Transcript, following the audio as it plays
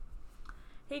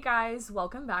Hey guys,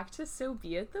 welcome back to So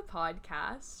Be It, the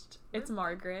podcast. It's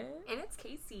Margaret. And it's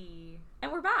Casey. And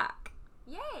we're back.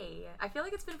 Yay! I feel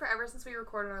like it's been forever since we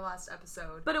recorded our last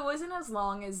episode. But it wasn't as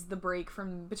long as the break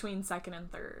from between second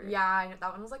and third. Yeah, that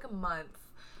one was like a month.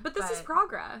 But this is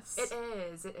progress. It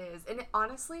is. And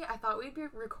honestly, I thought we'd be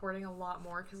recording a lot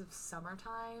more because of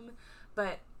summertime,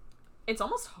 but it's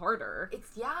almost harder. It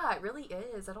really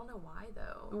is. I don't know why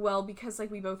though. Well, because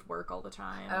like we both work all the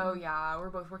time. Oh yeah,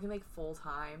 we're both working like full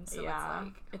time, so yeah, it's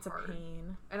like it's hard. a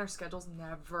pain. And our schedules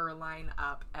never line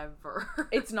up ever.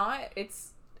 It's not.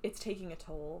 It's taking a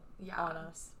toll on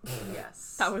us.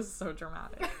 Yes. That was so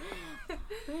dramatic.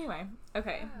 Anyway,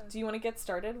 okay. Yeah. Do you want to get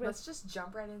started with? Let's just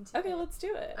jump right into it. Okay, let's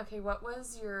do it. Okay, what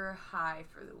was your high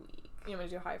for the week? You want me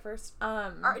to do high first?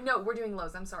 No, we're doing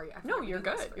lows. I'm sorry. No, you're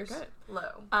good. You're good.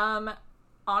 Low.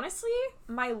 Honestly,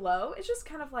 my low is just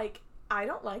kind of like, I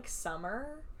don't like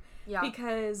summer. Yeah.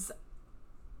 Because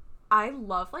I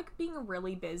love, like, being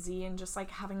really busy and just, like,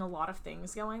 having a lot of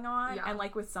things going on. Yeah. And,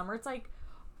 like, with summer, it's, like,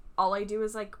 all I do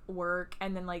is, like, work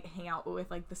and then, like, hang out with,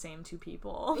 like, the same two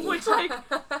people. Which, like,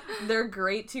 they're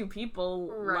great two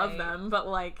people. Right. Love them. But,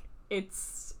 like,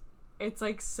 it's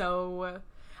like, so...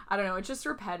 I don't know, it's just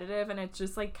repetitive and it's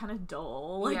just, like, kind of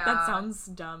dull. Like, that sounds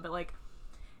dumb, but, like...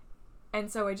 And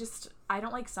so I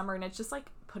don't like summer, and it's just,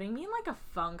 like, putting me in, like, a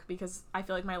funk because I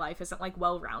feel like my life isn't, like,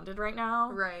 well-rounded right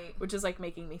now. Right. Which is, like,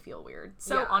 making me feel weird.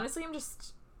 So, honestly,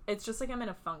 it's just, like, I'm in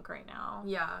a funk right now.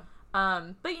 Yeah.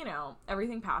 But, you know,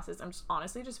 everything passes. I'm just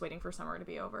honestly just waiting for summer to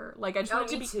be over. Like, I just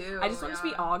want it to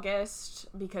be August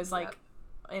because, like,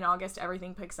 in August,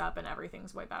 everything picks up and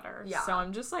everything's way better. Yeah. So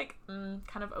I'm just, like,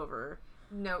 kind of over...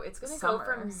 No, it's going to go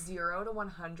from 0 to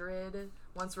 100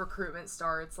 once recruitment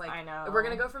starts. Like, I know. We're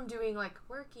going to go from doing, like,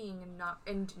 working and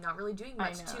not really doing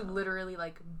much to literally,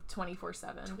 like...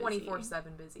 24/7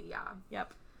 24/7 busy, yeah.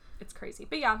 Yep. It's crazy.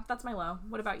 But yeah, that's my low.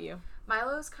 What about you? My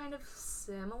low's kind of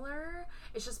similar.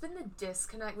 It's just been the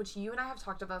disconnect, which you and I have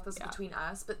talked about this between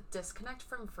us, but disconnect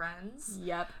from friends.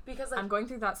 Yep. Because, like... I'm going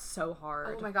through that so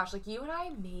hard. Oh my gosh, like, you and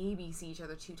I maybe see each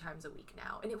other 2 times a week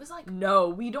now. And it was like... No,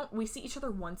 we don't. We see each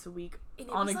other once a week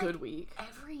on a good week.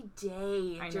 Every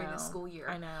day during the school year.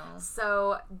 I know.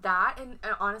 So that, and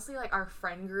honestly, like, our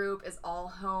friend group is all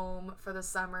home for the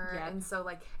summer. Yep. And so,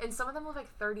 like, and some of them live,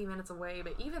 like, 30 minutes away,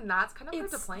 but even that's kind of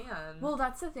hard to plan. Well,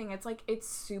 that's the thing. It's, like, it's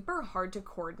super hard to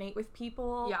coordinate with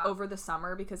people over the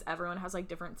summer because everyone has, like,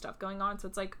 different stuff going on. So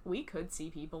it's, like, we could see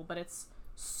people, but it's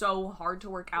so hard to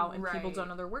work out, and people don't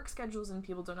know their work schedules, and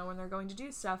people don't know when they're going to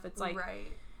do stuff. It's, like...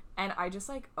 Right. And I just,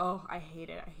 like, I hate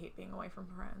it. I hate being away from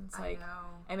friends. Like, I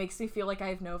know. It makes me feel like I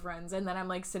have no friends. And then I'm,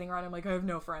 like, sitting around, I'm like, I have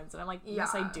no friends. And I'm like,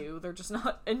 yes, I do. They're just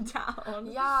not in town.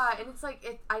 Yeah, and it's,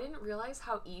 like, I didn't realize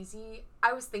how easy...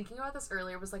 I was thinking about this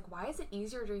earlier. Was like, why is it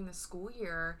easier during the school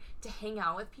year to hang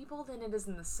out with people than it is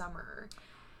in the summer?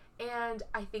 And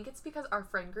I think it's because our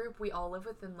friend group, we all live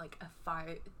within, like, a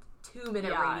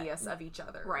 2-minute radius of each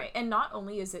other. Right. And not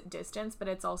only is it distance, but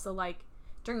it's also, like,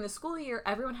 during the school year,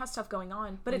 everyone has stuff going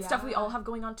on, but it's stuff we all have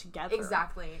going on together.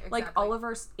 Exactly. Like, all of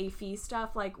our AFE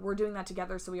stuff, like, we're doing that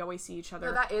together, so we always see each other.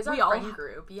 No, that is our friend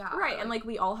group, yeah. Right, and, like,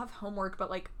 we all have homework, but,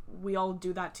 like, we all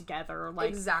do that together. Like,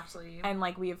 exactly. And,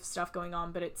 like, we have stuff going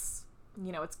on, but it's,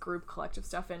 you know, it's group collective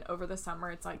stuff, and over the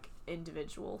summer, it's, like,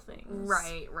 individual things.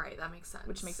 Right, that makes sense.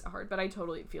 Which makes it hard, but I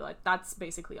totally feel like that's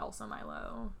basically also my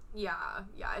low. Yeah,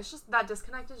 it's just, that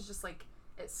disconnect is just, like...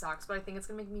 It sucks, but I think it's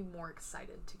gonna make me more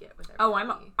excited to get with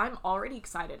everybody. Oh, I'm already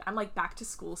excited. I'm like back to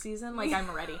school season. Like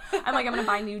I'm ready. I'm like I'm gonna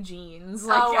buy new jeans.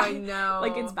 Like, I know.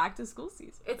 Like it's back to school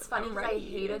season. It's funny because I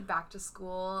hated back to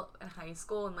school in high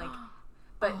school and like,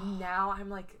 but now I'm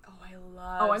like, I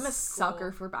love. Oh, I'm a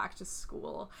sucker for back to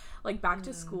school. Like back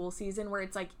to school season where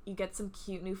it's like you get some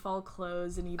cute new fall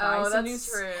clothes and you buy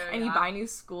you buy new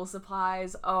school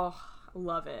supplies. Oh,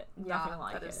 love it. Nothing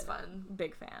like it. That is fun.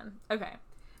 Big fan. Okay.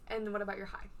 And what about your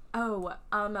high? Oh,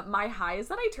 my high is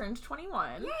that I turned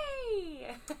 21.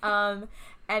 Yay!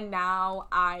 And now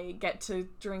I get to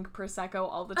drink Prosecco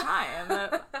all the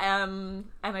time.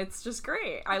 And it's just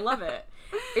great. I love it.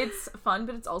 It's fun,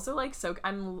 but it's also, like, so...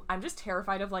 I'm just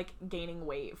terrified of, like, gaining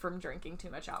weight from drinking too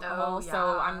much alcohol. Oh, yeah.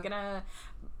 So I'm gonna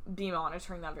be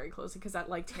monitoring that very closely because that,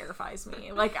 like, terrifies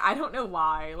me. Like, I don't know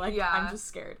why. Like, I'm just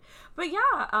scared. But,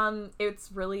 yeah, it's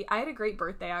really... I had a great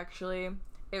birthday, actually.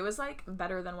 It was, like,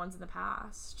 better than ones in the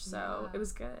past, so it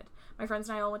was good. My friends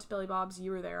and I all went to Billy Bob's.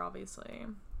 You were there, obviously.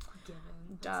 Given.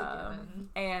 Duh. That's a given.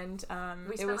 And,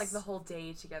 we spent, like, the whole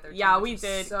day together, too, yeah, we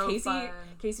did. So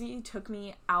Casey took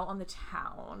me out on the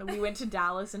town. We went to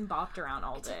Dallas and bopped around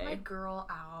all day. I took my girl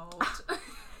out.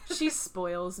 She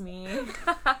spoils me.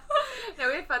 No,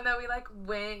 we had fun though. We like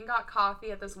went and got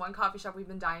coffee at this one coffee shop we've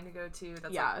been dying to go to.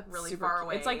 That's like really far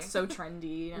away. It's like so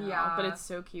trendy, but it's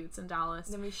so cute. It's in Dallas.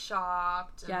 And then we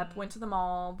shopped. Yep, went to the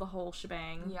mall, the whole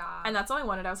shebang. Yeah. And that's all I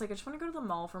wanted. I was like, I just want to go to the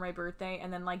mall for my birthday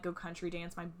and then like go country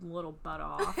dance my little butt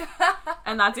off.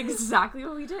 And that's exactly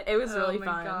what we did. It was really fun.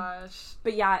 Oh my gosh.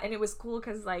 But yeah, and it was cool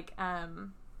because like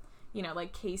you know,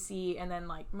 like Casey and then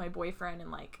like my boyfriend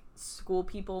and like school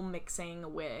people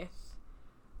mixing with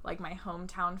like my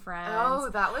hometown friends. Oh,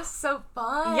 that was so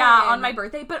fun. Yeah, on my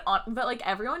birthday, but like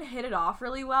everyone hit it off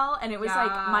really well, and it was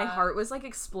like my heart was like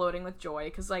exploding with joy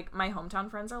because like my hometown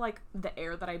friends are like the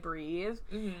air that I breathe,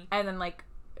 and then like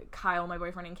Kyle, my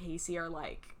boyfriend, and Casey are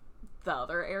like the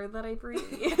other air that I breathe.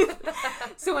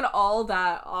 So when all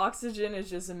that oxygen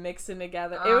is just mixing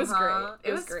together, it was great.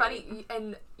 It was great. Funny,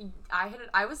 and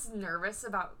I was nervous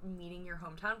about meeting your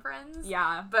hometown friends.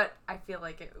 Yeah, but I feel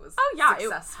like it was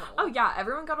successful.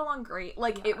 Everyone got along great.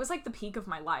 Like it was like the peak of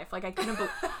my life. Like I couldn't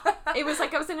it was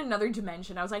like I was in another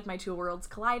dimension. I was like my two worlds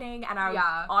colliding, and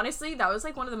honestly that was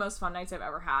like one of the most fun nights I've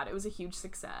ever had. It was a huge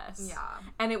success. Yeah,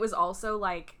 and it was also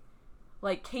like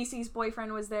Casey's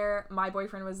boyfriend was there, my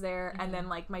boyfriend was there, and then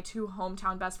like my two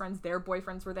hometown best friends, their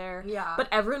boyfriends were there. Yeah. But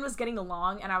everyone was getting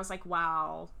along, and I was like,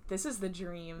 wow, this is the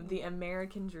dream, the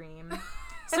American dream.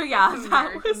 So yeah,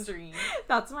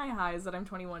 that's my high, is that I'm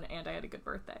 21 and I had a good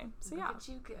birthday. So yeah. Look at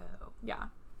you go. Yeah.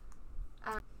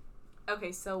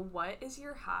 Okay, so what is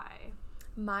your high?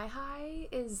 My high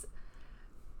is,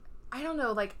 I don't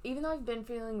know, like, even though I've been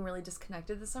feeling really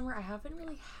disconnected this summer, I have been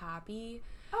really happy.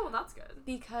 Oh, well, that's good.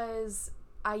 Because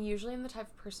I usually am the type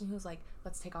of person who's like,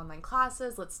 let's take online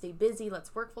classes, let's stay busy,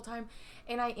 let's work full-time.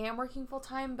 And I am working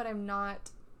full-time, but I'm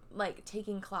not, like,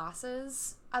 taking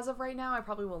classes as of right now. I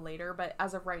probably will later, but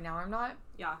as of right now, I'm not.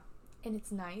 Yeah. And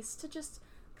it's nice to just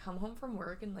come home from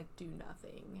work and, like, do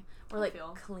nothing. Or, like,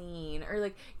 clean. Or,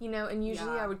 like, you know, and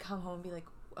usually I would come home and be like,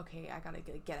 okay, I gotta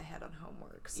get ahead on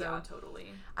homework. So yeah, totally.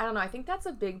 I don't know. I think that's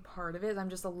a big part of it. I'm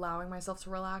just allowing myself to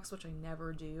relax, which I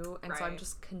never do, and so I'm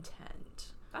just content.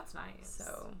 That's nice.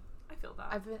 So I feel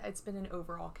that. It's been an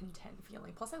overall content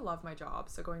feeling. Plus, I love my job,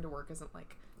 so going to work isn't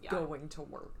like going to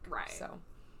work. Right. So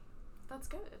that's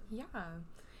good. Yeah.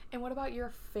 And what about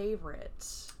your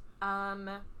favorite?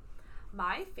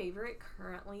 My favorite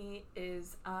currently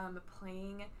is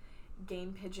playing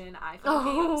Game Pigeon iPhone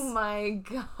games. Oh my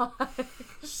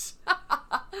gosh.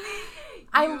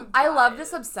 I love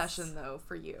this obsession though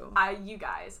for you. You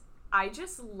guys, I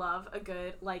just love a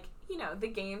good, like, you know, the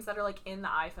games that are like in the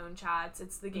iPhone chats.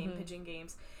 It's the Game Pigeon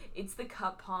games. It's the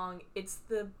cup pong. It's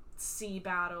the sea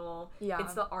battle. Yeah.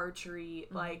 It's the archery.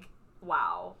 Like,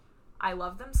 wow. I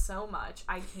love them so much.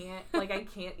 I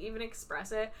can't even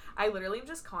express it. I literally am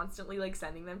just constantly, like,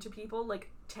 sending them to people,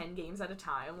 like, 10 games at a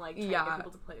time, like, trying to get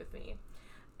people to play with me.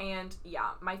 And,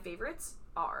 yeah, my favorites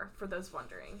are, for those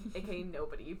wondering, aka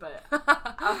nobody, but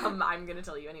I'm gonna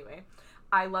tell you anyway.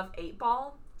 I love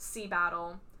 8-ball, sea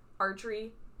battle,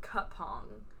 archery, cup pong.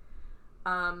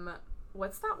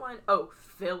 What's that one? Oh,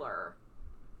 filler.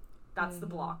 That's the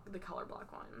color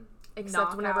block one. Except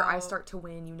Knockout. Whenever I start to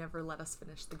win, you never let us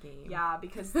finish the game. Yeah,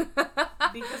 because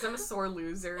I'm a sore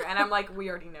loser, and I'm like, we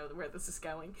already know where this is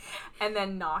going. And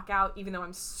then knockout, even though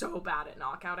I'm so bad at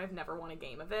knockout, I've never won a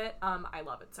game of it. I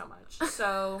love it so much.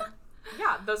 So,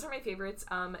 yeah, those are my favorites.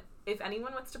 If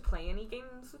anyone wants to play any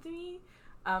games with me,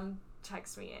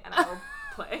 text me and I will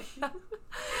play.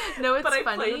 No, it's funny. But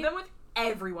I play them with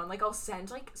everyone. Like, I'll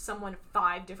send, like, someone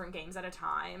 5 different games at a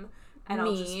time. And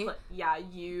I'll just play,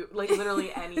 you, like,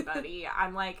 literally anybody.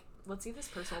 I'm like, let's see if this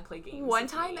person will play games. One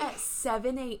time at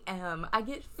 7 a.m., I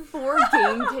get 4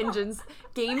 game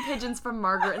pigeons from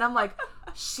Margaret, and I'm like,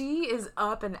 she is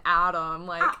up and at 'em.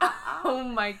 Like, oh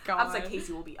my god. I was like,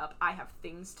 Casey will be up. I have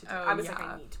things to do. I was like,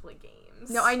 I need to play games.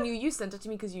 No, I knew you sent it to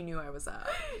me because you knew I was up.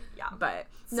 Yeah. But,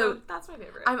 so that's my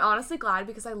favorite. I'm honestly glad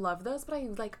because I love those, but I,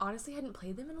 like, honestly hadn't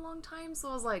played them in a long time, so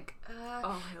I was like,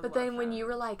 But then when you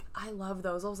were like, I love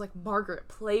those, I was like, Margaret,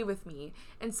 play with me.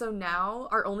 And so now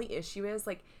our only issue is,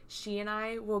 like, she and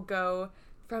I will go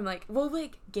from, like, we'll,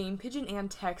 like, game pigeon and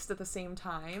text at the same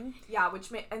time. Yeah,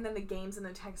 and then the games and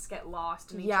the texts get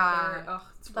lost in each other. Ugh,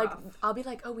 it's rough. Like, I'll be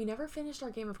like, oh, we never finished our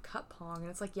game of cup pong. And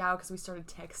it's like, yeah, because we started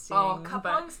texting. Oh, cup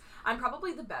pong's, I'm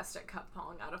probably the best at cup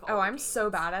pong out of all the I'm games. so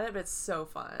bad at it, but it's so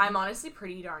fun. I'm honestly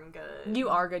pretty darn good. You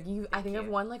are good. I think I've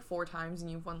won, like, 4 times, and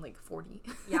you've won, like, 40.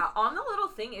 Yeah, on the little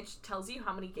thing, it tells you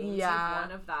how many games you've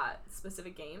won of that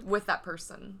specific game. With that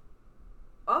person.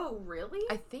 Oh, really?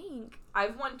 I think.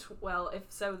 I've won,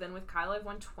 then with Kyle, I've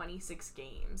won 26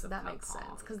 games of That cup makes pong.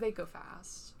 sense, because they go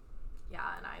fast. Yeah,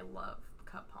 and I love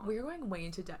cup pong. We're going way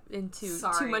into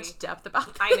too much depth about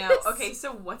this. I know. Okay,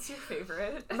 so what's your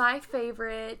favorite? My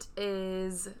favorite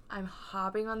is, I'm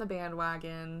hopping on the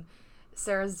bandwagon,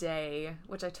 Sarah's Day,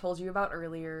 which I told you about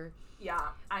earlier. Yeah,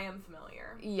 I am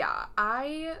familiar. Yeah,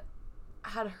 I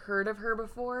had heard of her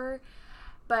before,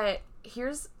 but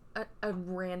here's a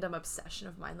random obsession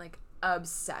of mine, like,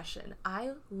 obsession.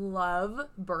 I love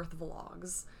birth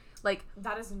vlogs. Like,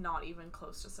 that is not even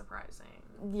close to surprising.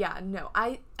 Yeah, no.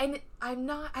 I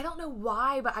don't know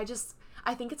why, but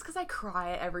I think it's because I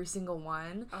cry at every single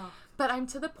one. Oh, but I'm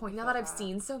to the point now that I've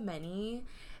seen so many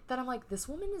that I'm like, this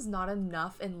woman is not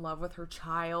enough in love with her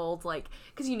child. Like,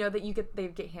 because you know that they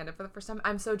get handed for the first time.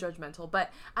 I'm so judgmental, but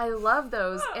I love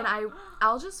those, and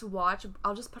I'll just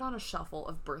put on a shuffle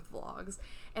of birth vlogs,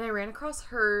 and I ran across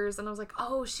hers, and I was like,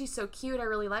 oh, she's so cute. I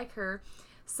really like her.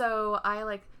 So I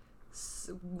like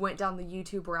went down the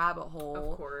YouTube rabbit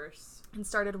hole. Of course. And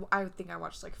I think I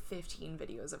watched like 15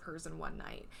 videos of hers in one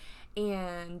night.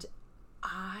 And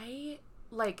I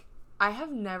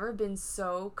have never been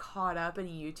so caught up in a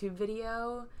YouTube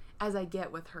video as I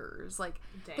get with hers. Like,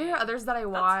 dang, there are others that I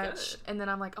watch and then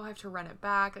I'm like, oh, I have to run it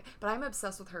back. But I'm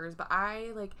obsessed with hers. But I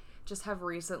like just have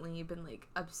recently been like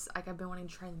I've been wanting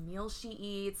to try the meals she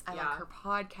eats. I like her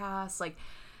podcast, like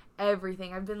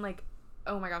everything. I've been like,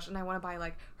 oh my gosh, and I want to buy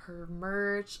like her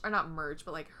merch, or not merch,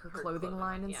 but like her clothing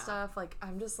line and stuff. Like,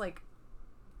 I'm just like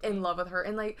in love with her,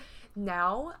 and like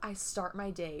now I start my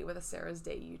day with a Sarah's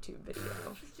Day YouTube video.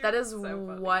 That is so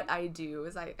what I do,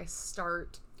 is I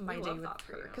start my day with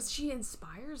her because she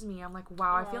inspires me. I'm like,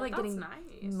 wow, I feel like getting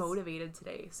motivated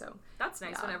today. So that's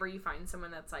nice whenever you find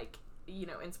someone that's like, you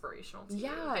know, inspirational to you.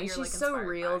 Yeah, and she's like so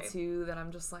real too that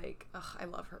I'm just like, ugh, I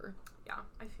love her. Yeah,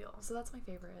 I feel. So that's my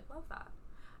favorite. Love that.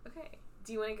 Okay.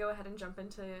 Do you want to go ahead and jump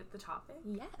into the topic?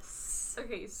 Yes.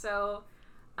 Okay, so,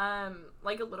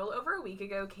 like a little over a week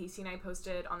ago, Casey and I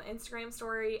posted on the Instagram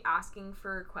story asking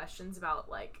for questions about,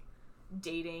 like,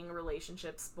 dating,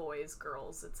 relationships, boys,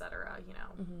 girls, etc., you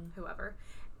know, whoever.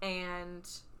 And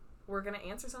we're going to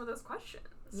answer some of those questions.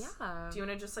 Yeah. Do you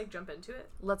want to just, like, jump into it?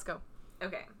 Let's go.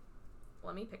 Okay.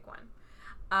 Let me pick one.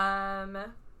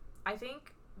 I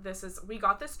think we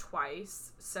got this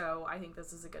twice, so I think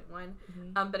this is a good one.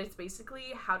 But it's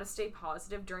basically how to stay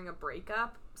positive during a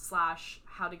breakup /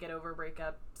 how to get over a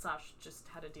breakup / just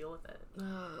how to deal with it.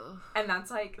 And that's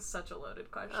like such a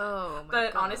loaded question.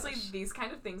 But honestly, these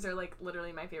kind of things are like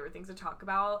literally my favorite things to talk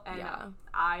about, and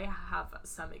I have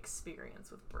some experience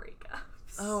with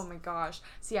breakups. Oh my gosh.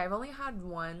 See, I've only had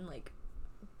one like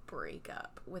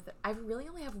breakup with it. I really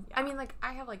only have I mean, like,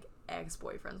 I have like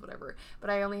ex-boyfriends, whatever, but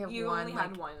I only have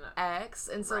one ex,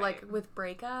 and so like with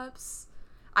breakups,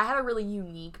 I had a really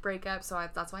unique breakup, so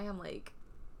that's why I'm like,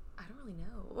 I don't really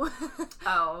know.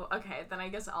 Oh, okay, then I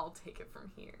guess I'll take it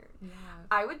from here. Yeah,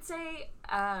 I would say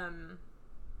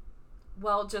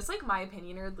well, just like my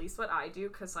opinion, or at least what I do,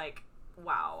 because like,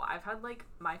 wow, I've had like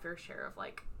my fair share of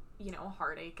like, you know,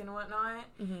 heartache and whatnot,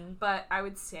 but I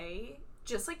would say,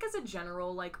 just like as a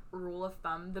general like rule of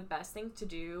thumb, the best thing to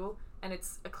do, and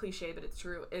it's a cliche but it's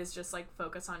true, is just like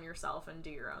focus on yourself and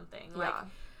do your own thing.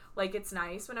 Like it's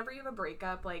nice whenever you have a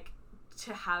breakup, like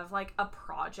to have like a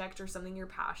project or something you're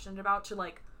passionate about to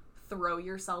like throw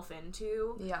yourself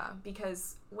into. Yeah.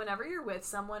 Because whenever you're with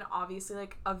someone, obviously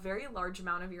like a very large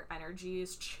amount of your energy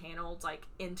is channeled like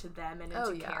into them and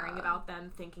into caring about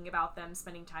them, thinking about them,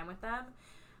 spending time with them.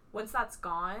 Once that's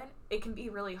gone, it can be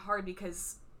really hard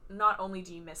because not only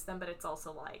do you miss them, but it's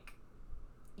also like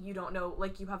you don't know,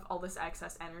 like you have all this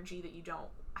excess energy that you don't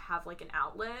have like an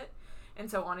outlet. And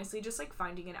so honestly, just like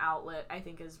finding an outlet, I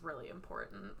think is really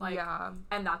important. Like,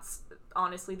 and that's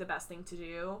honestly the best thing to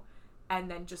do. And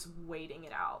then just waiting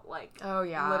it out. Like,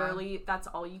 literally, that's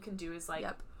all you can do is like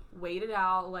wait it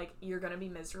out. Like, you're gonna be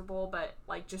miserable, but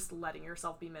like just letting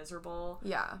yourself be miserable.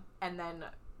 Yeah. And then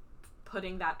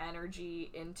putting that energy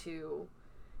into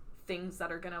things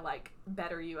that are gonna like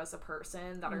better you as a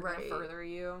person, that are gonna further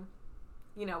you,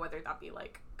 you know, whether that be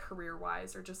like career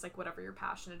wise or just like whatever you're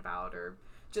passionate about, or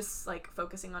just like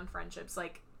focusing on friendships,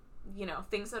 like, you know,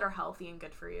 things that are healthy and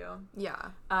good for you.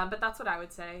 But that's what I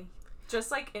would say,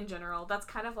 just like in general. That's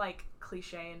kind of like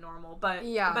cliche and normal, but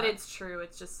but it's true.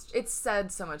 It's just, it's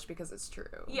said so much because it's true.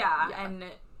 And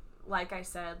like I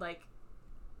said, like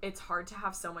it's hard to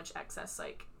have so much excess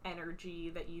like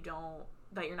energy that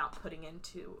you're not putting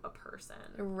into a person.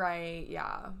 Right,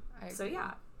 yeah. So,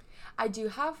 yeah. I do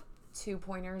have 2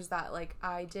 pointers that, like,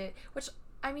 I did, which,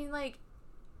 I mean, like,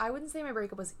 I wouldn't say my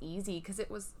breakup was easy, because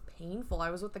it was painful. I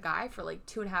was with the guy for, like,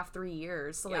 2.5, 3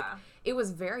 years, so, like, it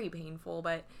was very painful,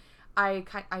 but I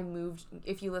moved,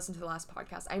 if you listen to the last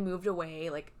podcast, I moved away,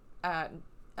 like,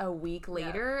 a week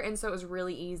later. And so it was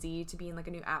really easy to be in, like,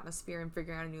 a new atmosphere and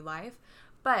figuring out a new life.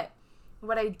 But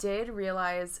what I did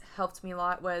realize helped me a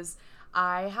lot was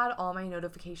I had all my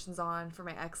notifications on for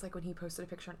my ex, like when he posted a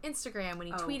picture on Instagram, when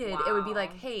he tweeted, it would be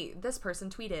like, hey, this person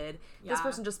tweeted, this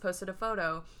person just posted a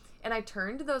photo. And I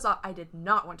turned those off. I did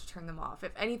not want to turn them off.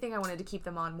 If anything, I wanted to keep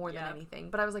them on more than anything.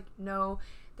 But I was like, no,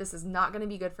 this is not going to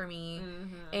be good for me.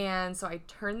 Mm-hmm. And so I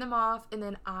turned them off. And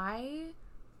then and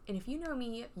if you know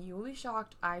me, you will be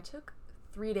shocked, I took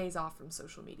 3 days off from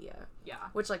social media. Yeah.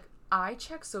 Which, like, I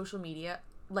check social media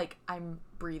like I'm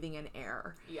breathing in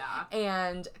air. Yeah.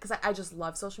 And because I just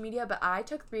love social media, but I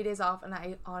took 3 days off and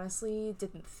I honestly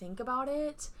didn't think about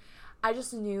it. I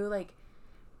just knew, like,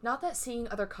 not that seeing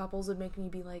other couples would make me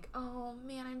be like, oh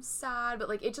man, I'm sad, but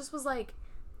like it just was like,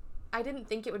 I didn't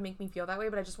think it would make me feel that way,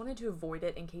 but I just wanted to avoid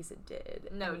it in case it did.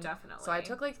 No, definitely. So I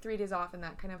took like 3 days off and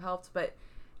that kind of helped, but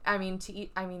I mean,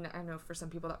 I know for some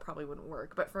people that probably wouldn't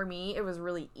work, but for me, it was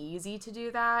really easy to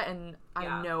do that, and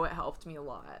I know it helped me a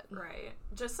lot. Right.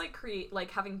 Just,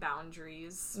 like, having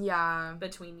boundaries. Yeah.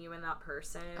 Between you and that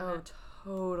person. Oh,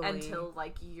 totally. Until,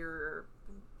 like, you're,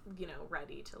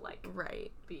 ready to, like.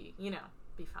 Right. Be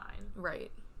fine.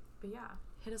 Right. But, yeah.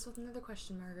 Hit us with another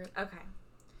question, Margaret. Okay.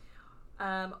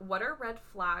 What are red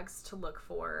flags to look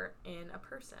for in a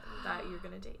person that you're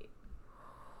gonna date?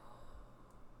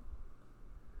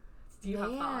 Do you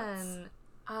have thoughts?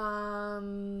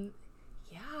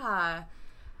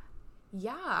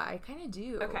 Yeah, I kind of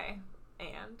do. Okay,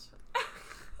 and?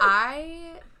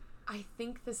 I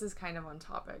think this is kind of on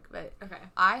topic, but okay.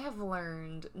 I have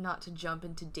learned not to jump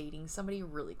into dating somebody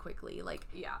really quickly. Like,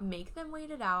 make them wait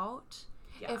it out.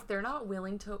 Yeah. If they're not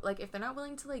willing to, because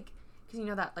you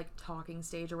know that, like, talking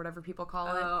stage or whatever people call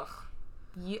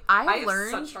it. I have learned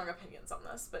such strong opinions on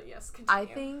this, but yes,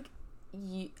 continue.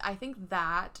 I think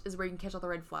that is where you can catch all the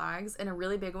red flags, and a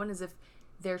really big one is if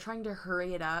they're trying to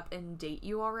hurry it up and date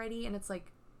you already, and it's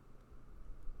like,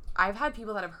 I've had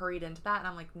people that have hurried into that, and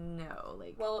I'm like, no,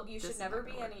 like, well, you should never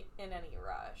be in any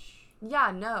rush.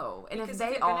 Yeah, no, and because if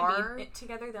they are gonna be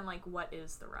together, then like, what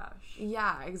is the rush?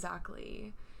 Yeah,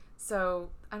 exactly. So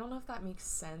I don't know if that makes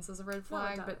sense as a red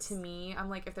flag, but to me, I'm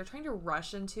like, if they're trying to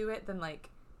rush into it, then like,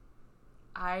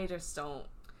 I just don't.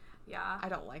 Yeah. I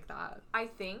don't like that. I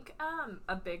think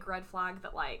a big red flag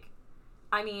that, like,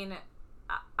 I mean,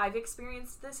 I've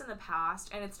experienced this in the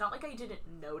past, and it's not like I didn't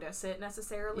notice it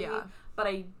necessarily, but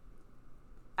I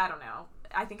don't know.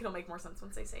 I think it'll make more sense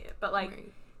once I say it. But,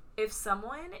 like, if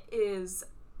someone is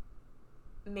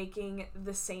making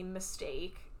the same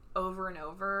mistake over and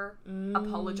over,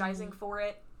 apologizing for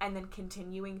it, and then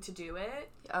continuing to do it.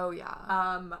 Oh,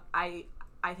 yeah.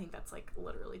 I think that's, like,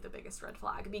 literally the biggest red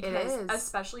flag. Because,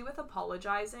 especially with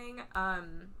apologizing, I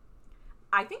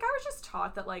think I was just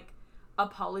taught that, like,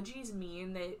 apologies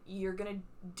mean that you're gonna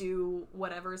do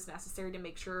whatever is necessary to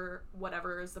make sure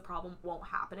whatever is the problem won't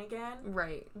happen again.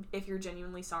 Right. If you're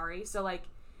genuinely sorry. So, like,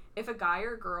 if a guy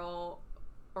or girl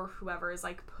or whoever is,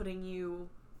 like, putting you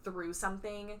through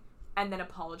something and then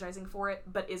apologizing for it,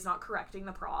 but is not correcting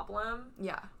the problem.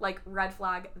 Yeah. Like, red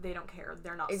flag, they don't care.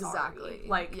 They're not sorry.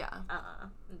 Like,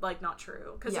 like, not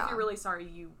true. Because if you're really sorry,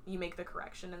 you make the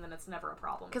correction, and then it's never a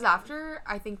problem. Because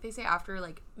I think they say after,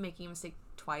 like, making a mistake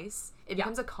twice, it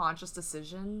becomes a conscious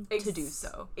decision to do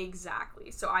so.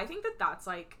 Exactly. So I think that's,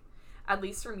 like, at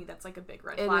least for me, that's, like, a big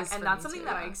red flag. And that's something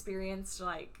that I experienced,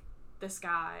 like, this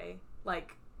guy,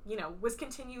 like, you know, was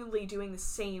continually doing the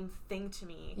same thing to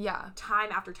me. Yeah.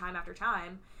 Time after time after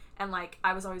time. And, like,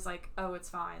 I was always like, oh, it's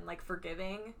fine. Like,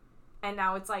 forgiving. And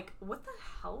now it's like, what the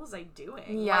hell was I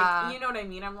doing? Yeah. Like, you know what I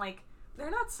mean? I'm like,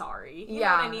 they're not sorry. You know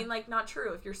what I mean? Like, not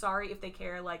true. If you're sorry, if they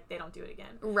care, like, they don't do it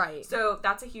again. Right. So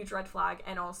that's a huge red flag.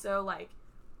 And also, like,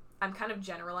 I'm kind of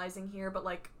generalizing here, but,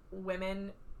 like,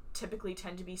 women typically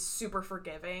tend to be super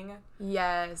forgiving.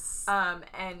 Yes.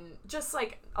 And just,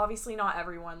 like, obviously not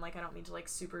everyone, like, I don't mean to, like,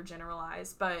 super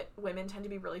generalize, but women tend to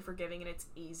be really forgiving, and it's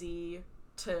easy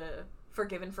to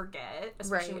forgive and forget,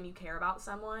 especially when you care about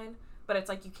someone. But it's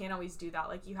like, you can't always do that.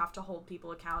 Like, you have to hold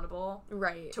people accountable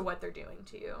to what they're doing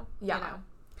to you. Yeah. You know?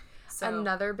 So,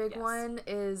 another big one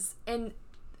is, and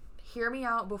hear me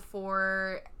out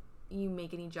before you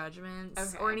make any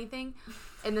judgments or anything,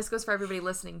 and this goes for everybody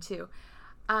listening too.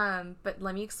 But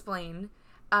let me explain.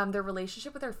 Their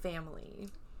relationship with their family.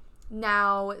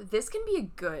 Now, this can be a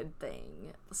good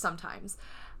thing sometimes.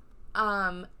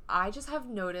 I just have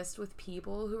noticed with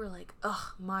people who are like,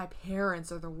 ugh, my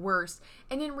parents are the worst.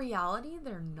 And in reality,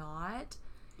 they're not.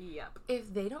 Yep.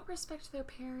 If they don't respect their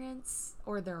parents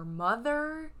or their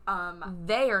mother,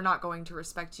 they are not going to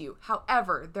respect you.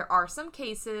 However, there are some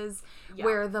cases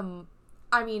where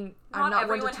I mean, I'm not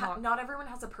one to talk. Not everyone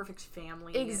has a perfect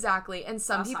family. Exactly. And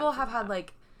some people have had,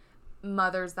 like,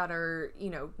 mothers that are, you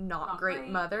know, not great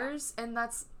mothers, and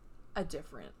that's a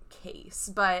different case.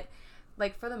 But,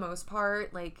 like, for the most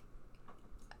part, like,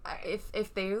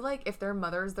 if their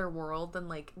mother's their world, then,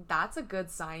 like, that's a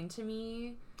good sign to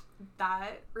me.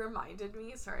 That reminded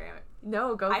me, sorry.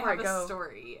 No, go for it, go. I have a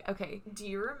story. Okay. Do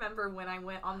you remember when I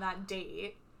went on that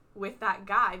date with that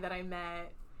guy that I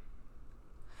met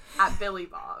at Billy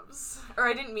Bob's? Or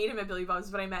I didn't meet him at Billy Bob's,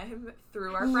 but I met him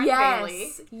through our friend Bailey.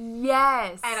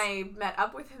 Yes. And I met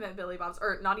up with him at Billy Bob's,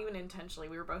 or not even intentionally.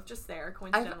 We were both just there,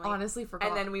 coincidentally. I honestly forgot.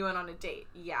 And then we went on a date.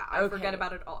 Yeah, I forget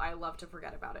about it all. I love to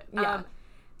forget about it. Yeah.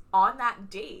 On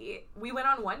that date, we went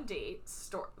on one date.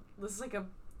 This is like a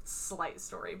slight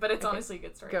story, but it's honestly a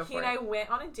good story. He and I went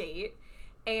on a date,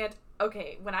 and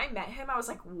okay, when I met him, I was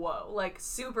like, whoa, like,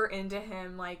 super into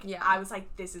him. Like, I was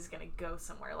like, this is gonna go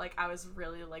somewhere. Like, I was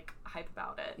really, like, hype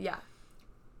about it. Yeah.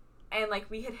 And, like,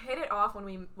 we had hit it off when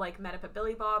we, like, met up at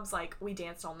Billy Bob's. Like, we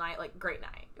danced all night. Like, great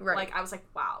night. Right. Like, I was like,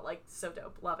 wow, like, so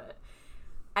dope. Love it.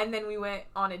 And then we went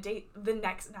on a date the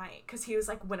next night, because he was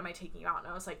like, when am I taking you out? And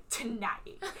I was like,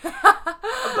 tonight.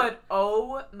 But,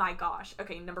 oh my gosh.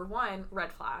 Okay, number one,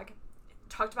 red flag.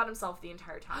 Talked about himself the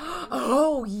entire time.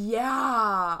 Oh,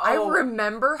 yeah. I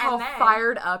remember how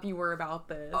fired up you were about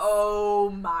this. Oh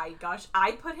my gosh.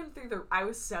 I put him through I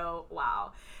was so,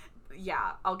 wow.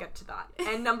 Yeah, I'll get to that.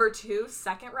 And number two,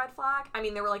 second red flag. I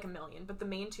mean, there were like a million, but the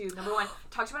main two, number one,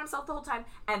 talked about himself the whole time.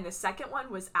 And the second one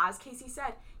was, as Casey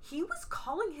said, he was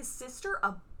calling his sister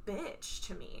a bitch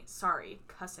to me. Sorry,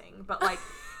 cussing. But, like,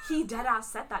 he dead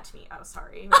ass said that to me. Oh,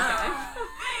 sorry. Okay.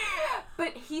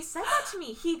 But he said that to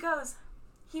me. He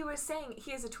was saying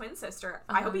he has a twin sister.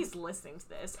 I hope he's listening to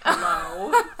this.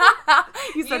 Hello.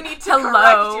 You need to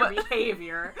correct your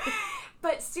behavior.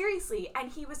 But seriously,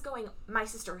 and he was going, my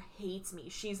sister hates me.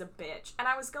 She's a bitch. And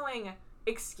I was going,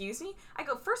 excuse me? I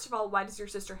go, first of all, why does your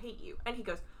sister hate you? And he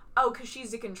goes, oh, because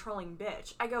she's a controlling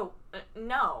bitch. I go,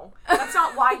 no. That's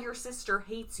not why your sister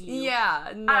hates you.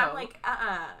 Yeah, no. And I'm like,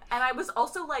 And I was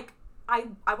also like, I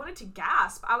wanted to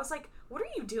gasp. I was like, what are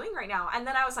you doing right now? And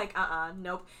then I was like,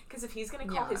 nope. Because if he's going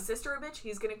to call his sister a bitch,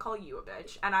 he's going to call you a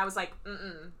bitch. And I was like,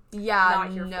 yeah,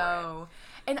 not here for it.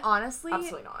 And honestly,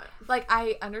 absolutely not. Like,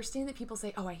 I understand that people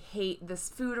say, oh, I hate this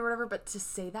food or whatever, but to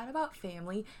say that about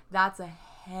family, that's a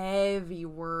heavy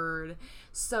word.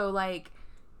 So, like,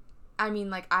 I mean,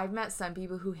 like, I've met some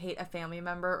people who hate a family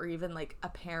member or even, like, a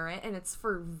parent, and it's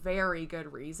for very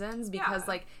good reasons because,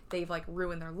 like, they've, like,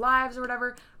 ruined their lives or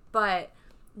whatever. But,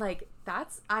 like,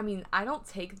 I mean, I don't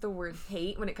take the word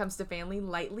hate when it comes to family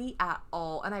lightly at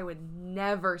all. And I would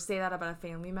never say that about a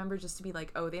family member just to be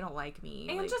like, oh, they don't like me.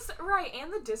 And like,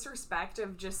 and the disrespect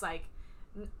of just, like,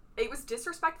 it was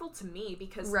disrespectful to me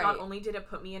because not only did it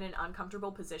put me in an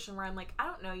uncomfortable position where I'm like, I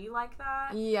don't know you like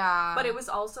that. Yeah. But it was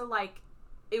also, like,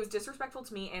 it was disrespectful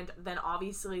to me, and then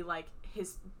obviously, like,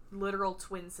 his literal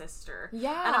twin sister.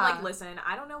 Yeah. And I'm like, listen,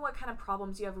 I don't know what kind of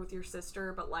problems you have with your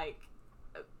sister, but, like,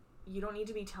 you don't need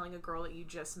to be telling a girl that you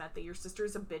just met that your sister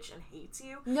is a bitch and hates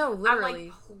you. No, literally. I'm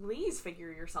like, please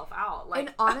figure yourself out. Like,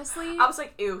 and honestly, I was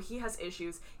like, ew, he has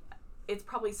issues. It's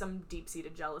probably some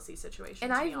deep-seated jealousy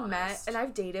situation. And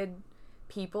I've dated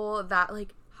people that,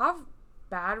 like, have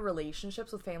bad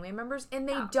relationships with family members, and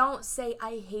they don't say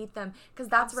I hate them, because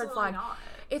that's a red flag. Not.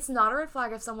 It's not a red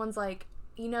flag if someone's like,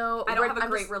 you know, I don't have a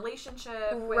great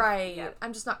relationship with,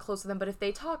 I'm just not close to them. But if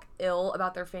they talk ill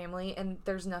about their family and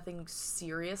there's nothing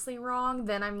seriously wrong,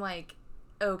 then I'm like,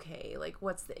 okay, like,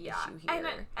 what's the issue here?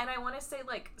 And I want to say,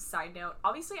 like, side note,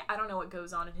 obviously I don't know what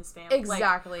goes on in his family.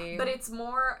 Exactly. Like, but it's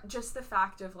more just the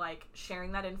fact of, like,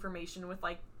 sharing that information with,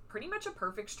 like, pretty much a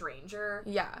perfect stranger.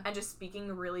 Yeah. And just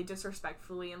speaking really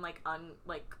disrespectfully and, like,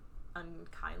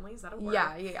 unkindly, is that a word?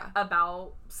 Yeah.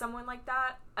 About someone like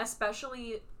that,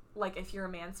 especially, like, if you're a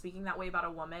man speaking that way about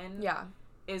a woman. Yeah.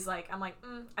 Is, like, I'm like,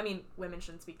 I mean, women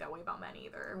shouldn't speak that way about men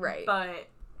either. Right. But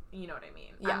you know what I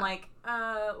mean. Yeah. I'm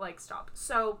like, stop.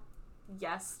 So,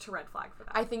 yes to red flag for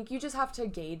that. I think you just have to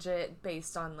gauge it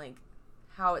based on, like,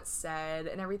 how it's said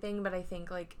and everything, but I think,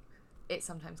 like, it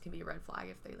sometimes can be a red flag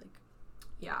if they, like...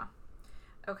 Yeah.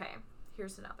 Okay,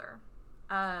 here's another.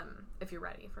 If you're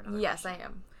ready for another Yes, question. I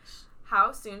am.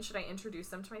 How soon should I introduce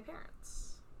them to my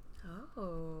parents?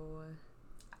 Oh.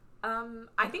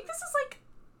 I think this is, like...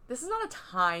 This is not a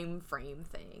time frame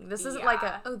thing. This isn't like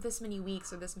this many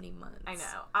weeks or this many months. I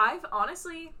know.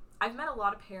 I've met a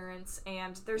lot of parents,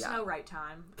 and there's no right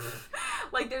time.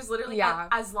 Like, there's literally,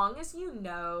 as long as you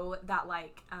know that,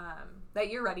 like, that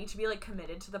you're ready to be, like,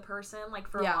 committed to the person, like,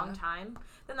 for a long time,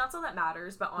 then that's all that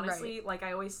matters. But honestly, like,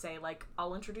 I always say, like,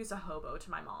 I'll introduce a hobo to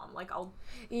my mom. Like, I'll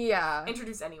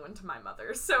introduce anyone to my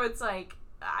mother. So it's, like,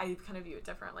 I kind of view it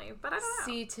differently. But I don't know.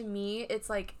 See, to me, it's,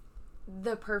 like,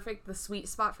 the sweet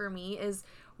spot for me is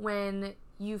when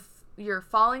you're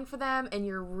falling for them and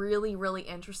you're really, really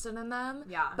interested in them,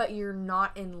 but you're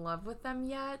not in love with them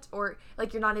yet, or,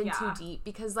 like, you're not in too deep,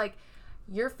 because, like,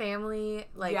 your family,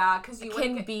 like, because you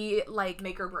can be, like,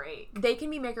 make or break. They can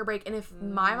be make or break, and if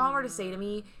my mom were to say to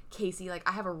me, Casey, like,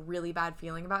 I have a really bad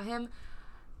feeling about him,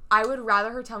 I would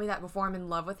rather her tell me that before I'm in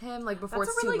love with him, like, before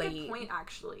it's too late. That's a really good point,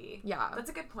 actually. Yeah. That's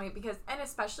a good point, because, and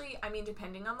especially, I mean,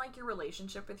 depending on, like, your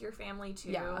relationship with your family,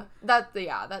 too. Yeah. That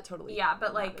totally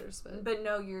but, like, matters, but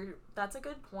no, that's a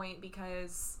good point,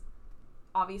 because,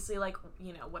 obviously, like,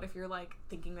 you know, what if you're, like,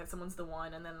 thinking that someone's the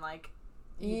one, and then, like,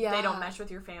 they don't mesh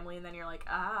with your family, and then you're like,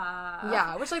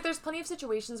 Yeah, which, like, there's plenty of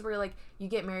situations where, like, you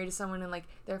get married to someone, and, like,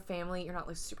 their family, you're not,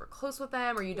 like, super close with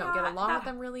them, or you don't get along with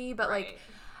them, really, but, like,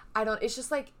 it's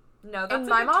just, like, no, that's and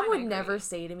my mom would never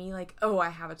say to me, like, oh, I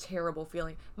have a terrible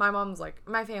feeling. My mom's, like,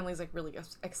 my family's, like, really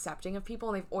accepting of people,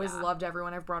 and they've always loved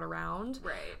everyone I've brought around.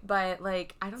 Right. But,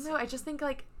 like, I don't know, I just think,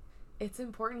 like, it's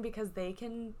important because they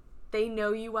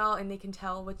know you well, and they can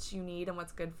tell what you need and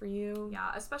what's good for you. Yeah,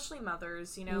 especially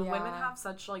mothers, you know, women have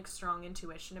such, like, strong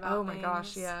intuition about things. Oh my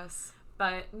gosh, yes.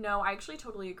 But, no, I actually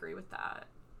totally agree with that.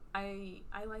 I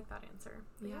like that answer.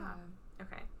 Yeah.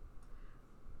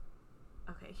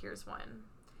 Okay, here's one.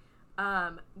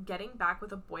 Getting back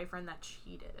with a boyfriend that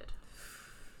cheated.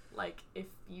 Like, if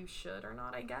you should or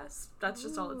not, I guess. That's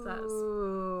just all it says.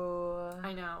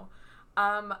 I know.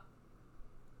 I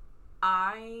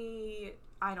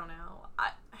don't know.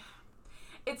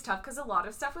 It's tough because a lot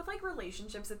of stuff with, like,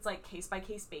 relationships, it's, like,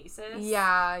 case-by-case basis.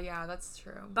 Yeah, that's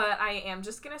true. But I am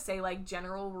just gonna say, like,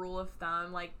 general rule of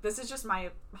thumb, like, this is just my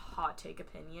hot take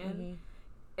opinion. Mm-hmm.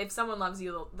 If someone loves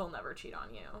you, they'll never cheat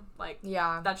on you. Like,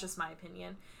 that's just my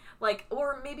opinion. Like,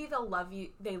 or maybe they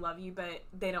love you, but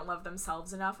they don't love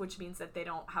themselves enough, which means that they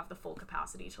don't have the full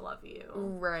capacity to love you.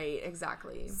 Right,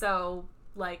 exactly. So,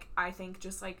 like, I think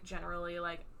just, like, generally,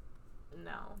 like,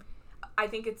 no. I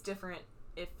think it's different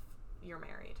if you're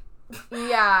married.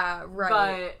 Yeah,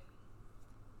 right.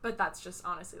 But that's just,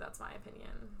 honestly, that's my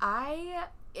opinion.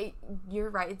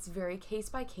 You're right, it's very case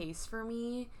by case for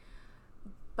me,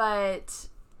 but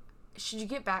should you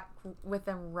get back with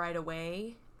them right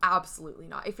away? Absolutely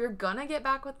not. If you're gonna get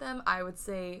back with them, I would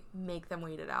say make them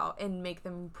wait it out and make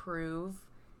them prove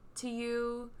to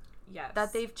you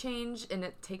that they've changed, and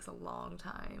it takes a long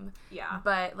time. Yeah.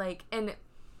 But, like, and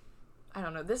I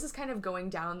don't know, this is kind of going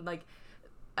down, like,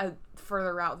 a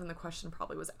further route than the question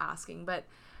probably was asking, but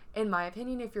in my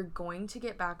opinion, if you're going to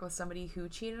get back with somebody who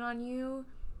cheated on you,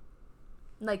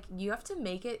 like, you have to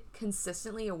make it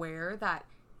consistently aware that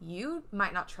you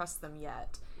might not trust them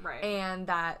yet. Right. And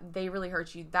that they really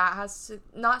hurt you. That has to,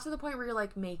 not to the point where you're,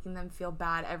 like, making them feel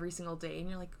bad every single day and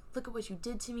you're like, look at what you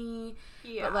did to me.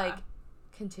 Yeah. But, like,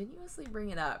 continuously bring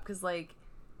it up. Because, like,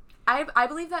 I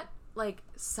believe that, like,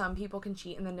 some people can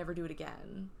cheat and then never do it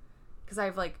again. Because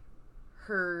I've, like,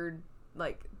 heard,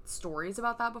 like, stories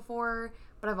about that before.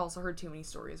 But I've also heard too many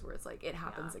stories where it's, like, it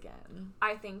happens again.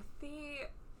 I think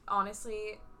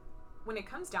honestly, when it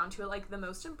comes down to it, like, the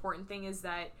most important thing is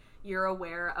that you're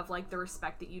aware of, like, the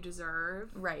respect that you deserve.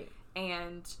 Right.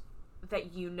 And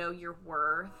that you know your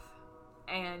worth.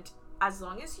 And as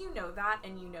long as you know that,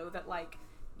 and you know that, like,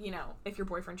 you know, if your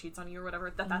boyfriend cheats on you or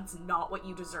whatever, that that's not what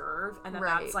you deserve, and that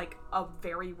that's, like, a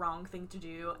very wrong thing to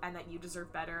do, and that you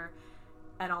deserve better,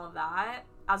 and all of that,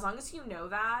 as long as you know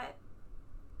that,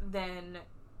 then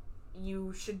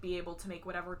you should be able to make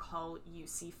whatever call you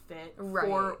see fit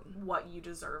for what you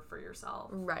deserve for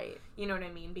yourself. Right. You know what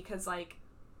I mean? Because, like,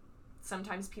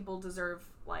 sometimes people deserve,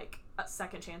 like,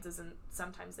 second chances and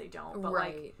sometimes they don't. But,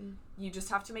 like, you just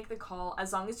have to make the call.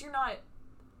 As long as you're not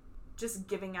just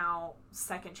giving out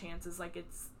second chances like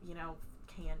it's, you know,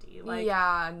 candy. Like,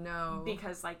 yeah, no.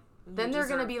 Because, like, then they're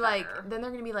gonna be better.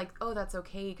 like, oh, that's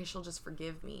okay because she'll just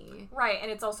forgive me. Right.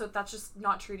 And it's also, that's just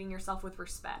not treating yourself with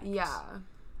respect. Yeah.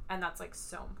 And that's, like,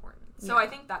 so important. So I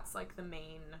think that's, like, the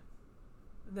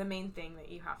main thing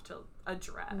that you have to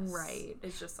address. Right.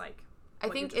 Is just, like, I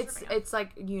think it's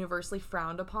like universally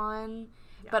frowned upon,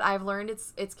 but I've learned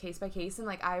it's case by case, and,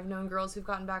 like, I've known girls who've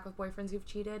gotten back with boyfriends who've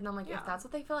cheated, and I'm like, if that's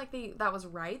what they feel like that was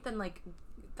right, then, like,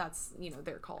 that's, you know,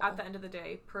 their call. At the end of the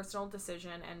day, personal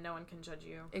decision, and no one can judge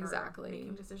you for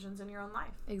making decisions in your own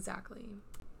life. Exactly.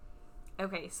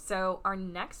 Okay, so our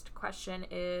next question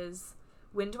is,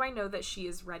 when do I know that she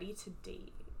is ready to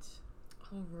date?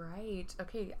 All right.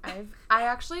 Okay. I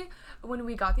actually, when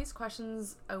we got these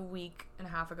questions a week and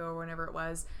a half ago or whenever it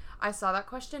was, I saw that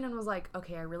question and was like,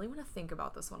 okay, I really want to think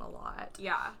about this one a lot.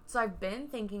 Yeah. So I've been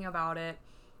thinking about it,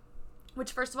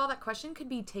 which first of all, that question could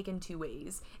be taken two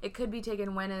ways. It could be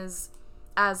taken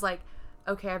as like,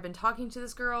 okay, I've been talking to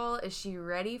this girl. Is she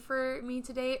ready for me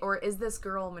to date? Or is this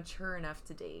girl mature enough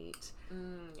to date?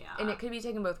 Yeah. And it could be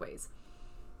taken both ways.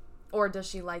 Or does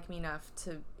she like me enough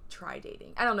to try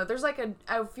dating? I don't know. There's like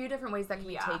a few different ways that can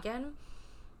be taken.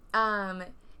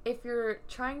 If you're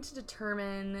trying to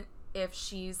determine if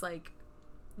she's like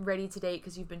ready to date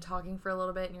because you've been talking for a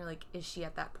little bit and you're like, is she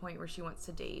at that point where she wants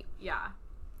to date? Yeah.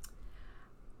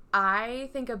 I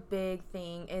think a big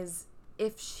thing is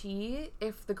if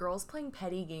the girl's playing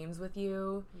petty games with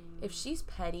you, if she's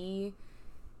petty,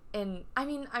 and I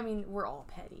mean we're all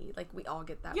petty, like we all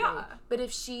get that way. But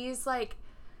if she's like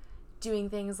doing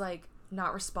things like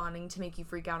not responding to make you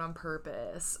freak out on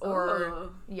purpose,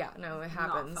 or it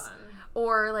happens. Not fun.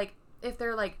 Or like if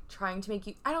they're like trying to make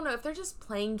you, I don't know, if they're just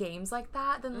playing games like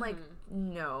that, then like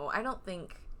no, I don't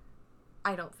think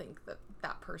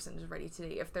that person is ready to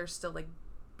date if they're still like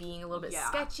being a little bit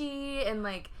sketchy and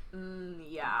like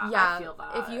I feel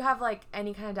that. If you have like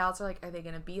any kind of doubts or like are they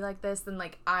gonna be like this, then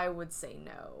like I would say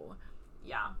no.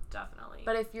 Yeah, definitely.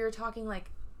 But if you're talking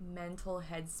like mental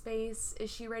headspace,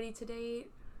 is she ready to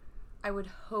date? I would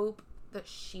hope that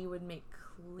she would make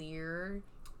clear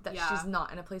that she's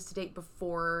not in a place to date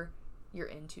before you're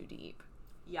in too deep.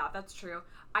 Yeah, that's true.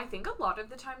 I think a lot of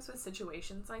the times with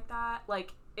situations like that,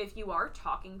 like if you are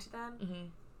talking to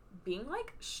them, being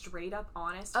like straight up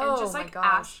honest and just like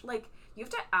ask, like you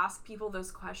have to ask people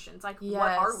those questions, like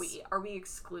what are we? Are we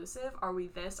exclusive? Are we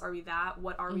this? Are we that?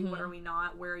 What are we? What are we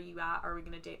not? Where are you at? Are we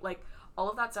gonna date? Like all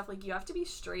of that stuff. Like you have to be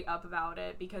straight up about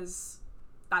it because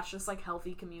that's just like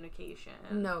healthy communication.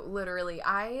 No, literally,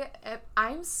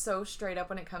 I'm so straight up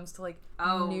when it comes to like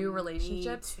new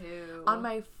relationships. Me too. On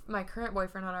my current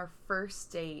boyfriend, on our first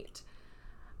date,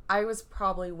 I was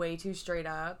probably way too straight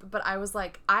up, but I was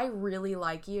like, I really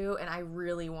like you and I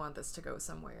really want this to go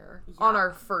somewhere. On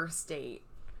our first date.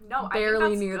 No, barely I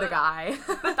think that's knew good. the guy.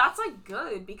 But that's like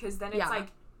good because then it's like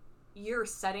you're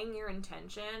setting your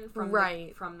intention from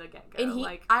the get-go. And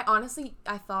like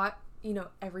I thought, you know,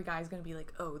 every guy's gonna be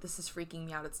like, oh, this is freaking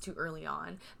me out, it's too early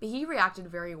on. But he reacted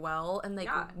very well and like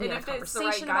we had a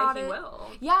conversation about it.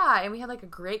 Yeah, and we had like a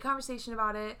great conversation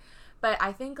about it. But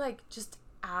I think like just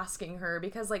asking her,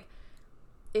 because like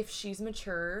if she's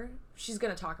mature, she's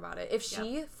gonna talk about it. If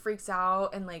she freaks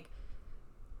out and like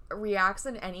reacts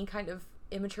in any kind of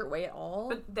immature way at all,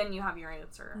 but then you have your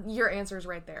answer. Your answer is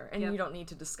right there and you don't need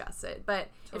to discuss it. But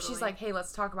if she's like, hey,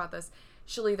 let's talk about this,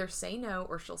 she'll either say no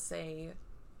or she'll say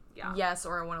yes,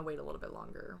 or I want to wait a little bit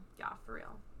longer. Yeah, for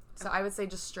real. So I would say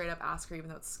just straight up ask her, even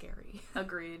though it's scary.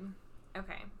 Agreed.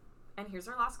 Okay. And here's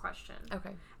our last question.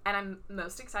 Okay. And I'm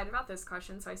most excited about this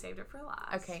question, so I saved it for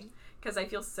last. Okay. Because I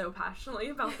feel so passionately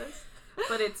about this.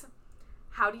 But it's,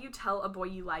 how do you tell a boy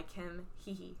you like him?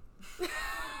 Hee hee.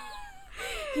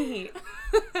 Hee hee.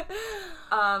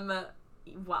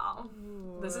 Wow.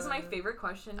 This is my favorite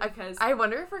question because I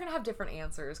wonder if we're gonna have different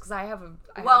answers because I have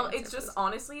it's just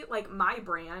honestly like my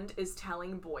brand is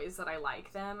telling boys that I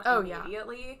like them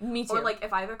immediately. Me too. Or like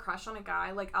if I have a crush on a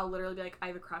guy, like I'll literally be like, I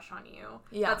have a crush on you.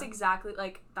 Yeah. That's exactly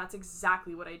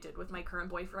what I did with my current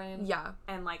boyfriend. Yeah.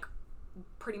 And like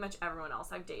pretty much everyone else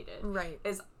I've dated. Right.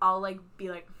 Is I'll like be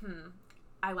like,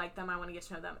 I like them, I want to get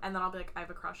to know them, and then I'll be like, I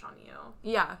have a crush on you.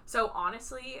 Yeah. So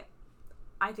honestly,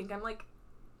 I think I'm like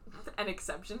an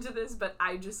exception to this, but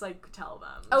I just like tell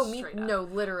them. Oh, me? No,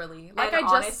 literally. Like and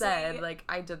I just said, like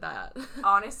I did that.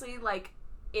 Honestly, like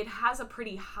it has a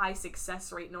pretty high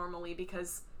success rate normally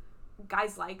because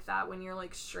guys like that when you're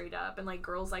like straight up, and like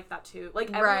girls like that too.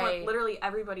 Like everyone, literally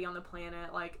everybody on the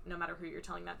planet, like no matter who you're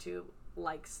telling that to,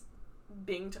 likes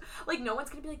being like no one's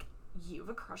gonna be like, you have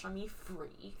a crush on me,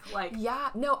 freak. Like yeah,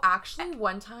 no, actually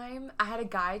one time I had a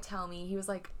guy tell me, he was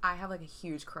like, I have like a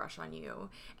huge crush on you,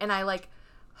 and I like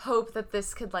hope that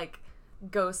this could like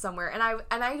go somewhere, and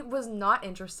I was not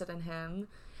interested in him,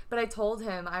 but I told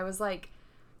him, I was like,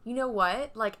 you know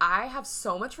what, like I have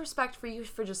so much respect for you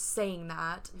for just saying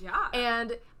that. Yeah.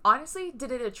 And honestly,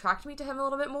 did it attract me to him a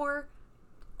little bit more?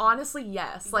 Honestly,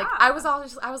 yes. Like I was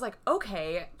like,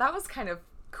 okay, that was kind of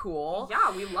cool.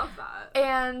 Yeah, we love that.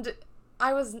 And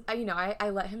I was, you know, I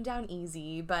let him down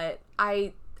easy, but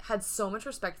I had so much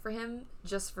respect for him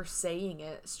just for saying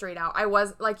it straight out. I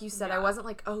was, like you said, I wasn't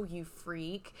like, oh, you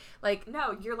freak. Like,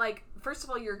 no, you're like, first of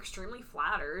all, you're extremely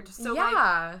flattered. So,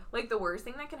 like the worst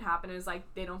thing that can happen is, like,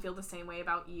 they don't feel the same way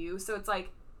about you. So, it's like,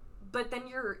 but then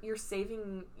you're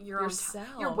saving yourself.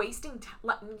 You're wasting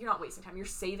you're not wasting time. You're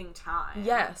saving time.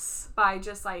 Yes. By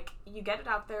just, like, you get it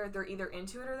out there. They're either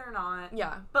into it or they're not.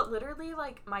 Yeah. But literally,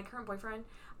 like, my current boyfriend,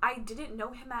 I didn't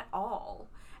know him at all.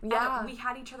 Yeah. And we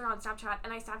had each other on Snapchat,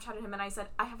 and I Snapchatted him, and I said,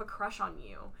 I have a crush on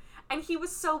you. And he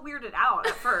was so weirded out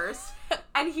at first.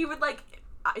 And he would, like,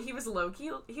 he was low-key,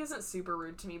 he wasn't super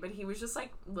rude to me, but he was just,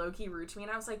 like, low-key rude to me,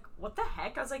 and I was like, what the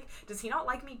heck? I was like, does he not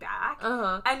like me back?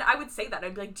 Uh-huh. And I would say that.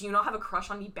 I'd be like, do you not have a crush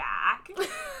on me back?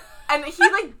 And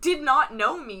he, like, did not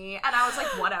know me, and I was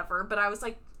like, whatever, but I was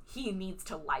like, he needs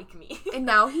to like me. And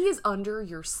now he is under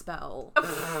your spell.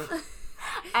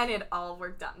 And it all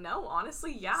worked out. No,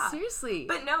 honestly, yeah. Seriously.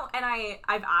 But no, and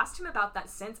I've asked him about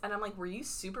that since, and I'm like, were you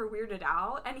super weirded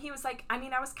out? And he was like, I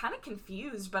mean, I was kind of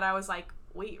confused, but I was like,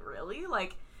 wait, really?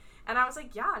 Like, and I was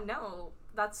like, yeah, no,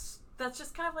 that's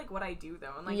just kind of like what I do,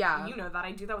 though. And like, you know that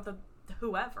I do that with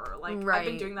whoever. Like, I've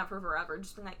been doing that for forever.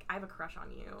 Just been like, I have a crush on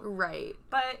you. Right.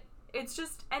 But it's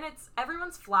just, and it's,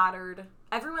 everyone's flattered.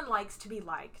 Everyone likes to be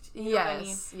liked. You know what I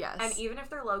mean? Yes. And even if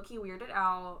they're low-key weirded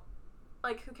out,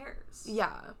 like, who cares?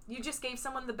 Yeah. You just gave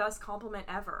someone the best compliment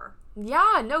ever.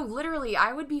 Yeah, no, literally,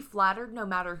 I would be flattered no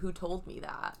matter who told me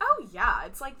that. Oh, yeah.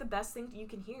 It's, like, the best thing you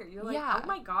can hear. You're like, oh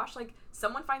my gosh, like,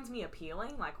 someone finds me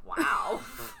appealing? Like, wow.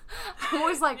 I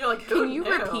was like, like, can you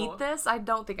repeat this? I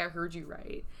don't think I heard you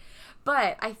right.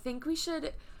 But I think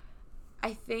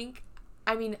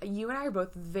I mean, you and I are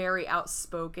both very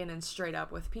outspoken and straight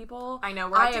up with people. I know,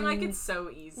 we're acting like it's so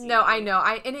easy. No, I know.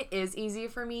 And it is easy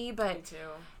for me, but... Me too.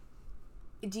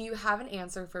 Do you have an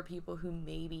answer for people who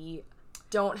maybe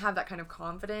don't have that kind of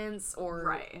confidence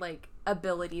or like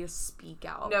ability to speak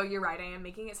out? No, you're right. I am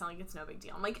making it sound like it's no big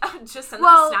deal. I'm like, just send them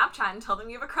a Snapchat and tell them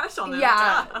you have a crush on them.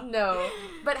 Yeah, no.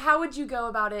 But how would you go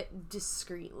about it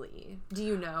discreetly? Do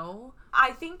you know?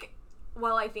 I think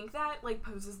that, like,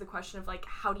 poses the question of, like,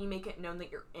 how do you make it known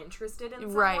that you're interested in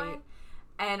someone? Right.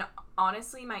 And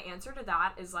honestly, my answer to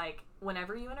that is, like,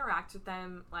 whenever you interact with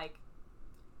them, like,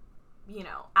 you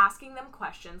know, asking them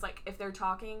questions, like, if they're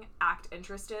talking, act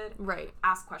interested. Right.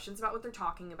 Ask questions about what they're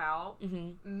talking about.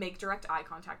 Mm-hmm. Make direct eye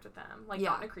contact with them. Like,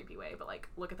 not in a creepy way, but, like,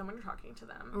 look at them when you're talking to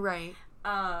them. Right.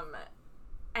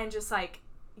 And just, like,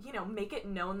 you know, make it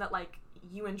known that, like,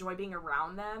 you enjoy being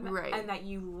around them. Right. And that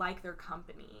you like their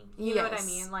company. You know what I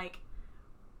mean? Like,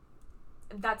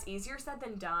 that's easier said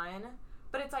than done,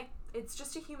 but it's, like, it's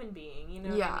just a human being, you know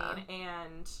what I mean?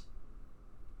 And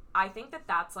I think that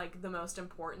that's, like, the most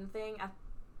important thing,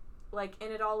 like,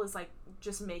 in it all is, like,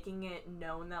 just making it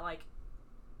known that, like,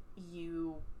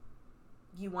 you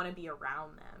want to be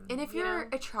around them. And if you're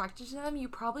attracted to them, you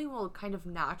probably will kind of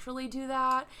naturally do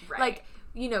that. Right. Like,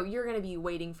 you know, you're going to be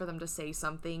waiting for them to say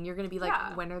something. You're going to be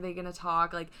like, when are they going to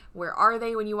talk? Like, where are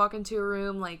they when you walk into a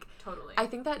room? Like, totally. I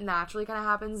think that naturally kind of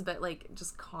happens, but, like,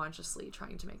 just consciously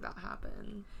trying to make that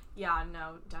happen. Yeah,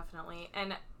 no, definitely.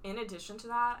 And in addition to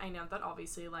that, I know that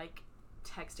obviously, like,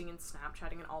 texting and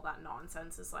Snapchatting and all that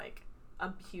nonsense is, like,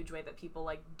 a huge way that people,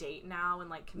 like, date now and,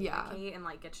 like, communicate and,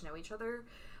 like, get to know each other.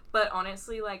 But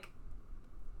honestly, like,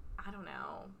 I don't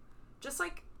know. Just,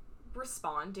 like,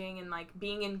 responding and, like,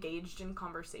 being engaged in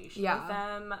conversation with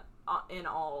them in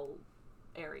all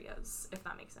areas, if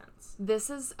that makes sense. This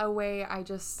is a way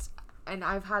and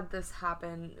I've had this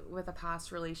happen with a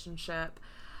past relationship,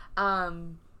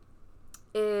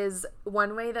 is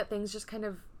one way that things just kind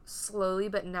of slowly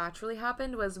but naturally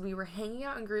happened was we were hanging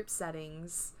out in group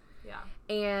settings. Yeah.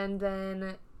 And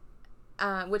then,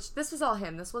 which this was all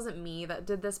him. This wasn't me that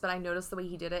did this, but I noticed the way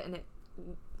he did it and it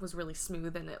was really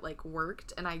smooth and it, like,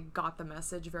 worked and I got the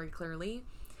message very clearly.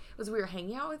 Was we were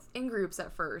hanging out in groups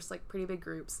at first, like, pretty big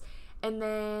groups. And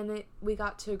then we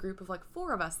got to a group of, like,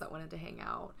 4 of us that wanted to hang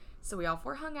out. So we all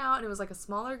 4 hung out, and it was, like, a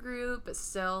smaller group, but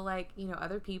still, like, you know,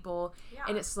 other people. Yeah.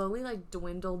 And it slowly, like,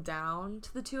 dwindled down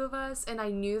to the 2 of us, and I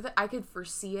knew that I could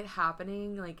foresee it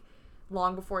happening, like,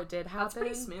 long before it did happen. That's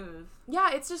pretty smooth. Yeah,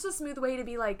 it's just a smooth way to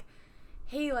be like,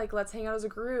 hey, like, let's hang out as a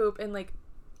group, and, like...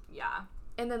 Yeah.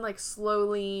 And then, like,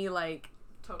 slowly, like...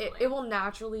 Totally. It will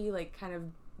naturally, like, kind of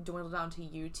dwindle down to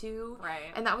you 2.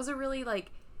 Right. And that was a really, like...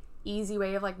 easy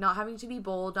way of, like, not having to be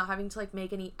bold, not having to, like,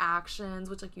 make any actions,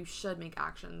 which, like, you should make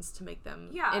actions to make them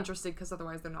interested, because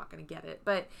otherwise they're not going to get it.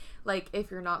 But, like,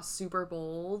 if you're not super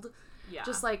bold,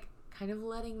 just, like, kind of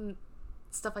letting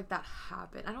stuff like that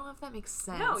happen. I don't know if that makes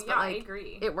sense. No, but, like, I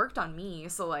agree. It worked on me,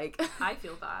 so, like... I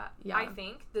feel that. Yeah. I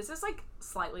think this is, like,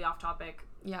 slightly off topic.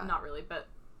 Yeah. Not really, but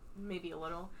maybe a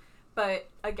little. But,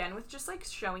 again, with just, like,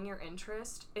 showing your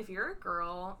interest, if you're a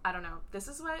girl, I don't know, this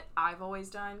is what I've always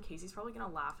done. Casey's probably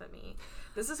gonna laugh at me.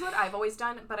 This is what I've always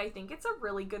done, but I think it's a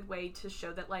really good way to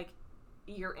show that, like,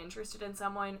 you're interested in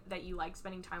someone, that you like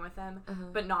spending time with them,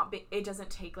 but not it doesn't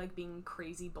take, like, being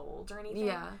crazy bold or anything.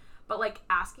 Yeah. But, like,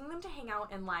 asking them to hang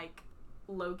out in, like,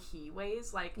 low-key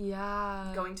ways, like,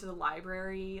 going to the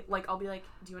library. Like, I'll be like,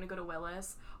 do you want to go to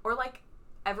Willis? Or, like,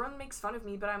 everyone makes fun of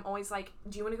me, but I'm always like,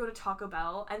 do you want to go to Taco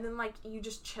Bell? And then, like, you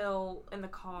just chill in the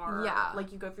car. Yeah.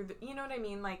 Like, you go through you know what I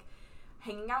mean? Like,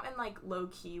 hanging out in, like,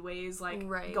 low-key ways, like,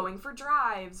 going for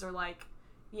drives, or, like,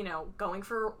 you know, going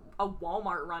for a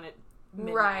Walmart run at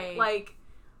midnight. Right. Like,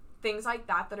 things like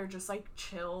that are just, like,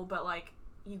 chill, but, like,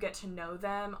 you get to know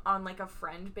them on, like, a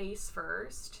friend base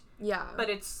first. Yeah. But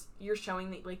you're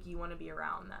showing that, like, you want to be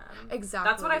around them. Exactly.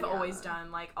 That's what I've always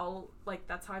done. Like,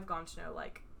 that's how I've gone to know,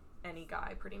 like, any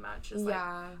guy, pretty much. Is, like,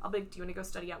 I'll be like, do you want to go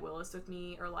study at Willis with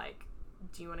me? Or, like,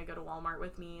 do you want to go to Walmart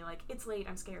with me? Like, it's late,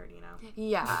 I'm scared, you know?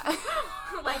 Yeah.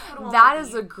 Like, that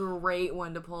is a great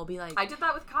one to pull. Be like... I did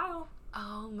that with Kyle.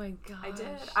 Oh, my gosh. I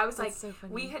did. I was like, so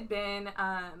funny. We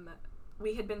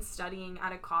had been studying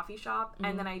at a coffee shop,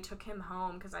 and then I took him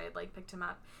home, because I had, like, picked him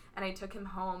up, and I took him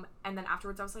home, and then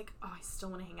afterwards I was like, oh, I still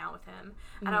want to hang out with him.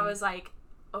 And I was like,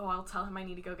 oh, I'll tell him I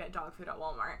need to go get dog food at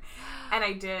Walmart. And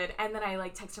I did, and then I,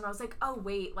 like, texted him. I was like, oh,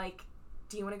 wait, like,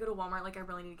 do you want to go to Walmart? Like, I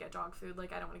really need to get dog food.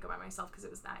 Like, I don't want to go by myself because it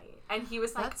was night. And he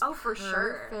was like, that's oh, for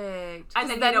sure. Perfect.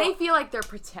 And then they feel like they're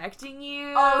protecting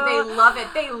you. Oh, they love it.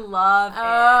 They love it.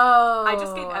 I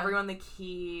just gave everyone the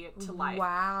key to life.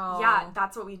 Wow. Yeah,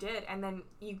 that's what we did. And then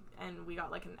we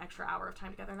got, like, an extra hour of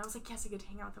time together. And I was like, yes, I could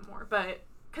hang out with him more. But,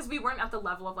 because we weren't at the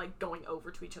level of, like, going over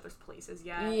to each other's places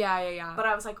yet. Yeah. But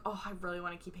I was like, oh, I really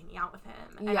want to keep hanging out with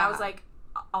him. And I was like,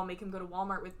 I'll make him go to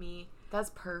Walmart with me. That's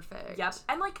perfect. Yep.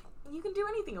 And, like, you can do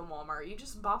anything in Walmart. You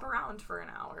just bop around for an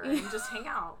hour and just hang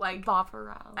out. Like, bop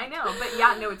around. I know, but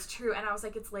yeah, no, it's true. And I was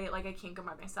like, it's late. Like, I can't go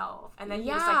by myself. And then he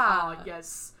was like, oh,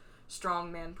 yes,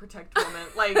 strong man, protect woman.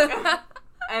 Like,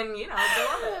 and, you know, they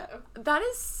love it. That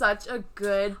is such a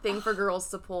good thing for girls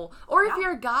to pull. Or if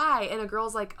you're a guy and a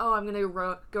girl's like, oh, I'm going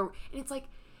to go. And it's like,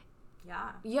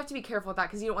 you have to be careful with that,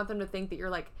 because you don't want them to think that you're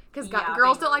like, because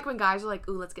girls don't like when guys are like,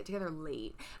 ooh, let's get together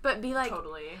late. But be like,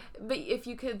 totally. But if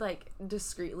you could, like,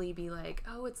 discreetly be like,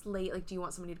 oh, it's late, like, do you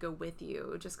want somebody to go with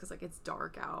you, just because, like, it's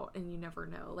dark out and you never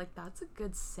know. Like, that's a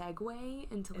good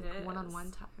segue into, like,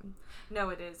 one-on-one time. No,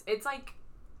 it is. It's like,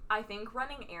 I think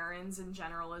running errands in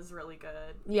general is really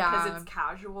good. Yeah. Because it's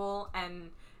casual, and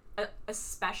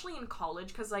especially in college,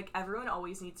 because, like, everyone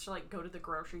always needs to, like, go to the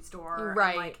grocery store,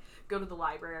 right, and, like, go to the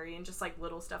library, and just, like,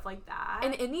 little stuff like that.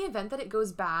 And in the event that it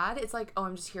goes bad, it's like, oh,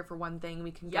 I'm just here for one thing,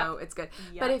 we can go, it's good.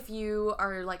 But if you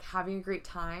are, like, having a great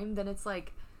time, then it's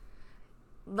like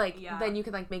then you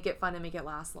can, like, make it fun and make it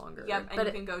last longer. Yep, and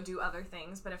you can go do other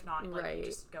things, but if not, like, you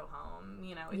just go home,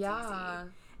 you know, it's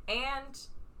easy. And,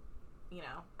 you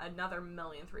know, another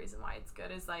millionth reason why it's good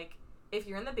is, like, if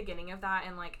you're in the beginning of that,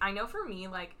 and, like, I know for me,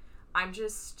 like, I'm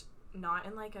just not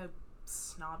in, like, a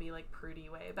snobby, like, prudy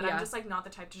way, but I'm just, like, not the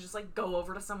type to just, like, go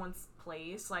over to someone's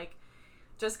place, like,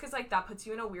 just because, like, that puts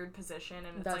you in a weird position,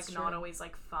 and it's, that's like, true. Not always,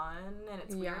 like, fun, and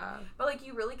it's weird, but, like,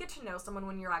 you really get to know someone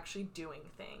when you're actually doing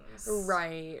things.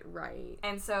 Right.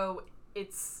 And so,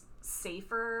 it's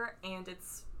safer, and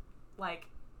it's, like,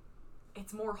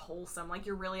 it's more wholesome. Like,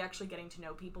 you're really actually getting to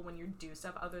know people when you do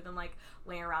stuff other than, like,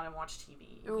 lay around and watch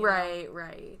TV.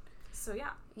 Right. So, yeah.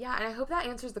 Yeah, and I hope that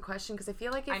answers the question, because I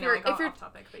feel like if you're off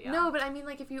topic, but yeah. No, but I mean,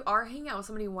 like, if you are hanging out with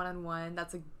somebody one-on-one,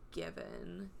 that's a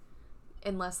given.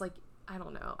 Unless, like, I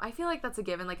don't know. I feel like that's a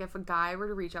given. Like, if a guy were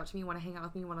to reach out to me and want to hang out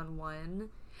with me one-on-one,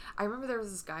 I remember there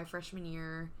was this guy freshman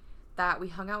year that we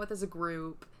hung out with as a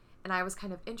group, and I was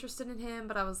kind of interested in him,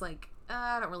 but I was like,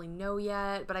 I don't really know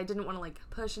yet, but I didn't want to, like,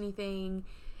 push anything.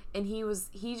 And he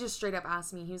just straight up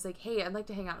asked me, he was like, hey, I'd like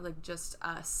to hang out with, like, just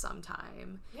us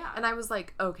sometime. Yeah. And I was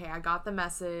like, okay, I got the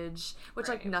message, which,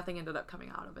 like, nothing ended up coming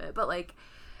out of it. But, like,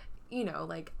 you know,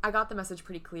 like, I got the message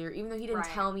pretty clear. Even though he didn't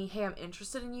tell me, hey, I'm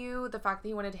interested in you, the fact that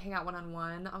he wanted to hang out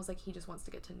one-on-one, I was like, he just wants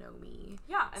to get to know me.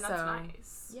 Yeah, and that's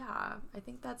nice. Yeah, I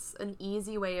think that's an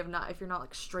easy way of not, if you're not,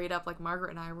 like, straight up, like,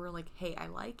 Margaret and I were like, hey, I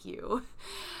like you.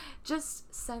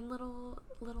 Just send little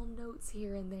notes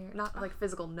here and there. Not, like,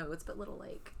 physical notes, but little,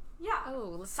 like... Yeah.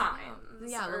 Oh, signs.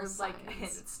 Yeah, or, like, signs.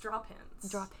 hints. Drop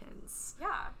hints.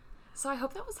 Yeah. So I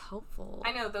hope that was helpful.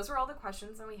 I know, those were all the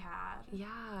questions that we had.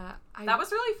 Yeah. That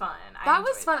was really fun. That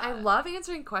was fun. I love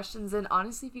answering questions, and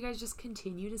honestly, if you guys just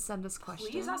continue to send us questions.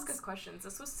 Please ask us questions.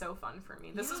 This was so fun for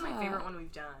me. This was my favorite one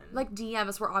we've done. Like, DM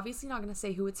us. We're obviously not going to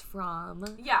say who it's from.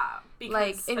 Yeah. Because,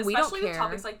 like, and we don't care. Especially with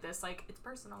topics like this, like, it's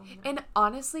personal. You know? And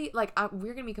honestly, like,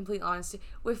 we're going to be completely honest.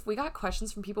 If we got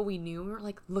questions from people we knew, we were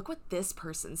like, look what this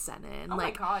person sent in. Oh,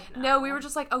 like, my God, no, we were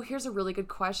just like, oh, here's a really good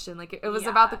question. Like, it was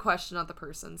about the question, not the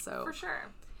person, so. For sure.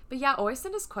 But yeah, always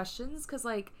send us questions because,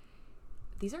 like,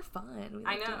 these are fun.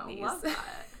 I know. Love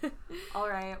that. All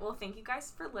right. Well, thank you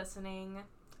guys for listening.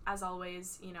 As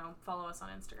always, you know, follow us on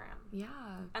Instagram. Yeah.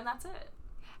 And that's it.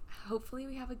 Hopefully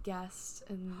we have a guest.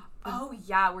 Oh,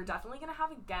 yeah. We're definitely going to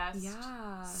have a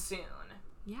guest soon.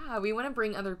 Yeah, we want to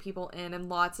bring other people in, and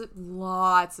lots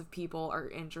of people are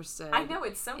interested. I know,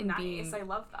 it's so nice. I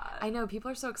love that. I know, people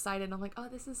are so excited. I'm like, oh,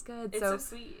 this is good. It's so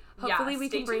sweet. Hopefully we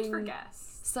can bring for guests.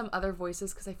 Some other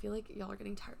voices, because I feel like y'all are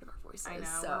getting tired of our voices. I know,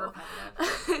 so. we're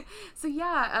repetitive. So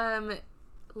yeah,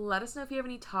 let us know if you have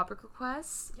any topic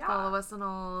requests. Yeah. Follow us on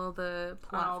all the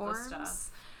platforms. On all the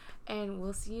stuff. And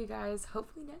we'll see you guys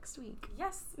hopefully next week.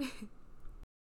 Yes.